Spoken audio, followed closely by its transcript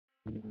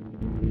What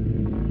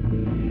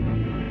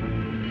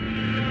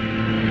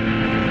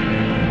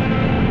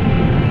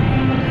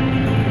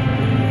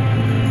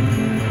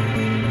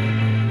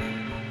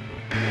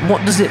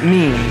does it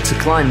mean to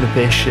climb the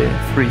Pesche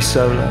free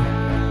solo?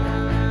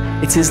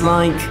 It is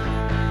like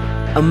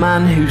a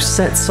man who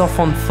sets off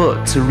on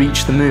foot to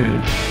reach the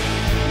moon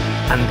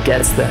and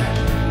gets there.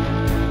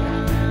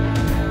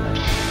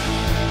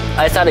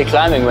 I started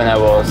climbing when I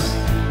was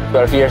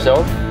 12 years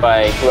old.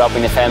 I grew up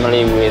in a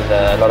family with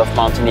a lot of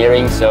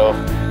mountaineering, so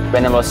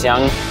when I was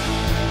young,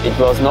 it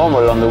was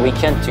normal on the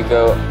weekend to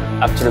go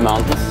up to the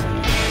mountains.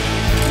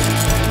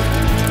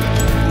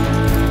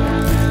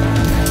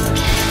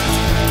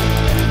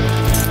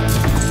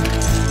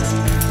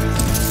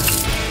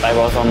 I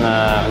was on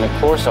a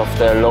course of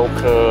the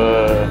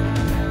local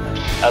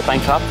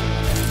Alpine Club.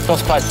 It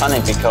was quite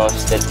funny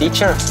because the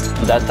teacher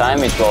at that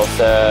time, it was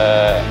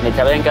an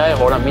Italian guy,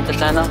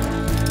 Mittelsteiner,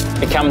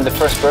 became the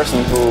first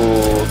person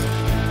who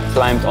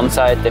climbed on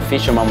site the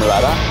Fischer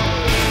Marmolada.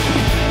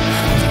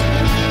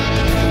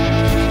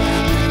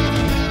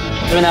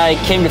 When I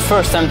came the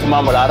first time to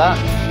Marmolada,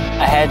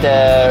 I had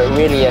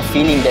really a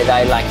feeling that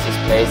I liked this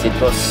place. It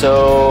was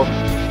so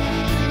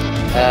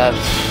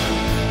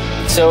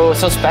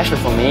special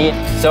for me.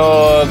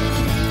 So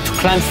to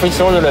climb free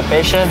solo the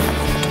Pesche,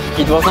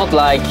 it was not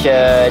like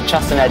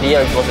just an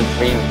idea, it was a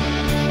dream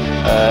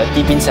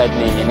deep inside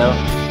me, you know.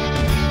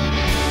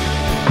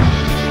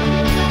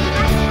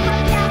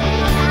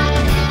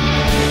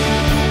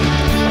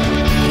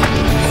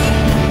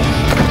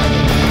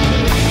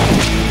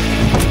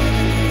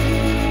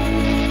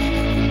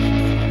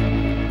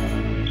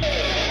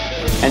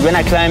 And when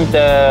I climbed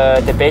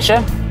the Pesche,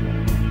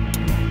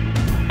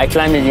 I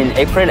climbed it in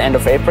April, end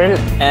of April,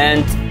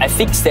 and I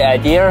fixed the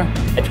idea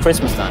at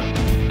Christmas time.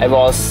 I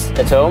was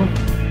at home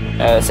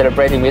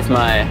celebrating with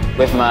my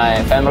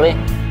family,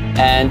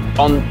 and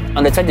on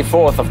the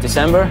 24th of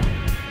December,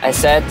 I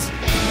said,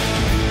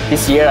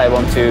 this year I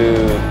want to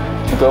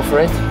go for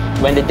it.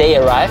 When the day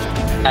arrived,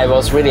 I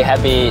was really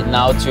happy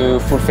now to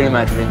fulfill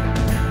my dream.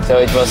 So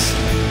it was,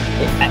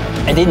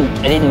 I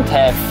didn't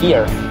have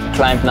fear to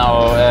climb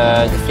now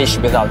the fish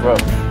without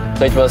rope.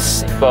 So it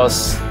was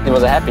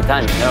a happy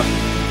time, you know.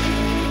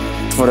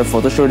 For the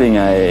photo shooting,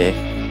 I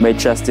made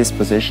just this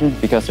position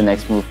because the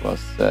next move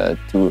was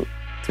too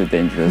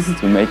dangerous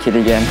to make it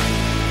again.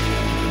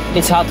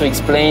 It's hard to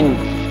explain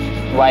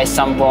why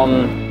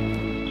someone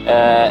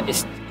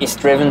is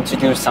driven to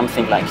do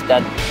something like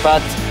that.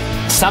 But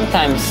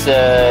sometimes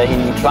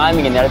in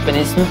climbing and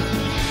alpinism,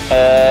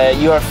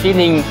 you are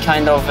feeling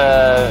kind of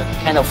a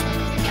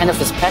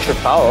special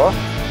power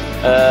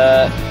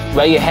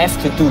where you have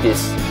to do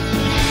this.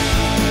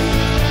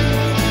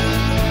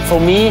 For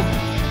me,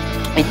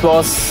 it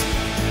was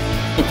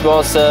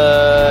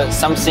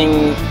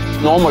something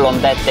normal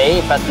on that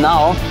day, but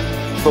now,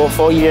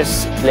 4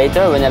 years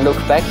later, when I look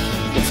back,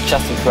 it's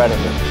just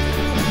incredible.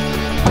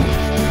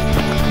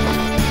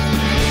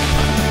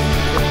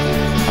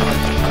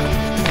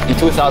 In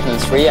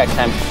 2003, I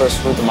climbed the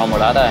first route of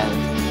Marmolada,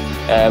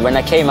 and when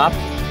I came up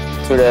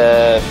to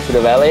the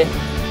valley,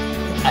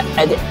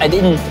 I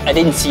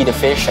didn't see the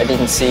fish. I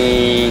didn't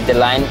see the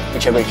line,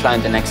 which I will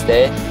climb the next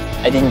day.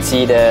 I didn't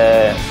see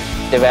the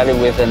valley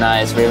with a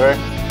nice river.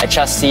 I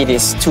just see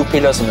these two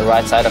pillars on the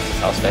right side of the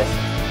south face.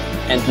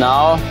 And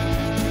now,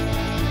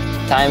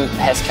 time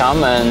has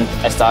come and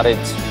I started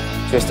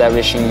to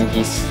establishing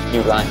this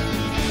new line.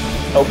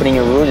 Opening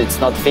a route, it's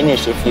not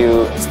finished. If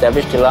you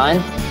establish the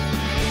line,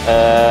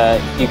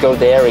 you go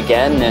there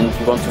again and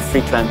you want to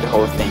free climb the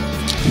whole thing.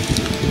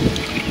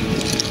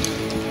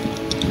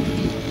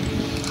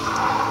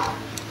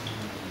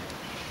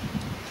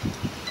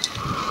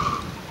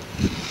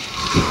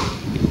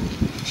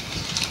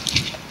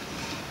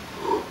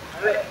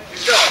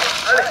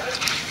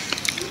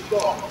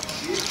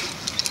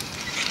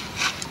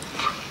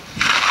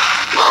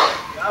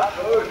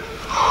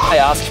 I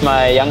asked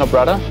my younger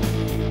brother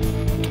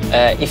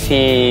if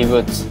he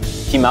would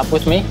team up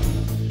with me.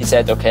 He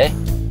said okay.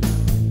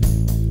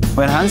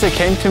 When Hansjorg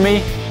came to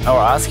me or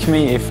asked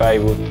me if I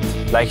would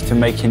like to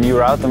make a new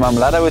route on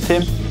Marmolada with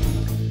him,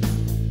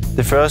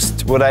 the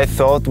first what I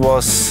thought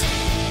was,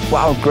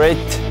 wow,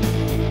 great.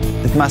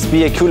 It must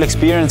be a cool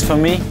experience for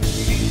me.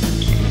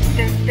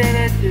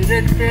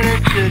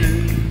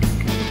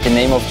 The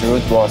name of the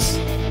route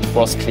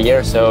was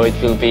clear, so it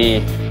will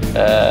be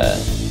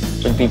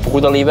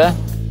Bruderliebe.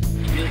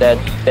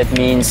 That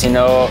means, you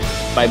know,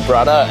 my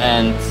brother,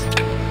 and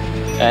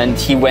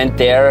he went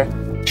there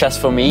just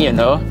for me, you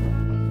know.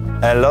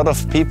 A lot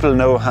of people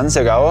know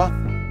Hansjorg Auer,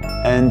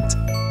 and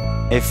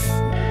if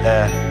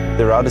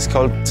the route is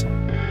called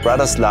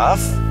Brothers Love,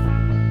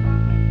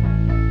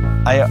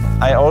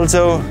 I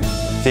also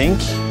think,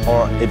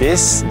 or it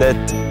is, that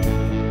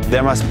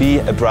there must be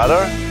a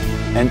brother,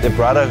 and a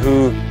brother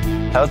who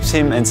helps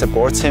him and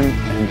supports him,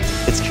 and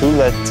it's cool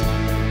that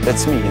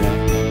that's me, you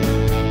know.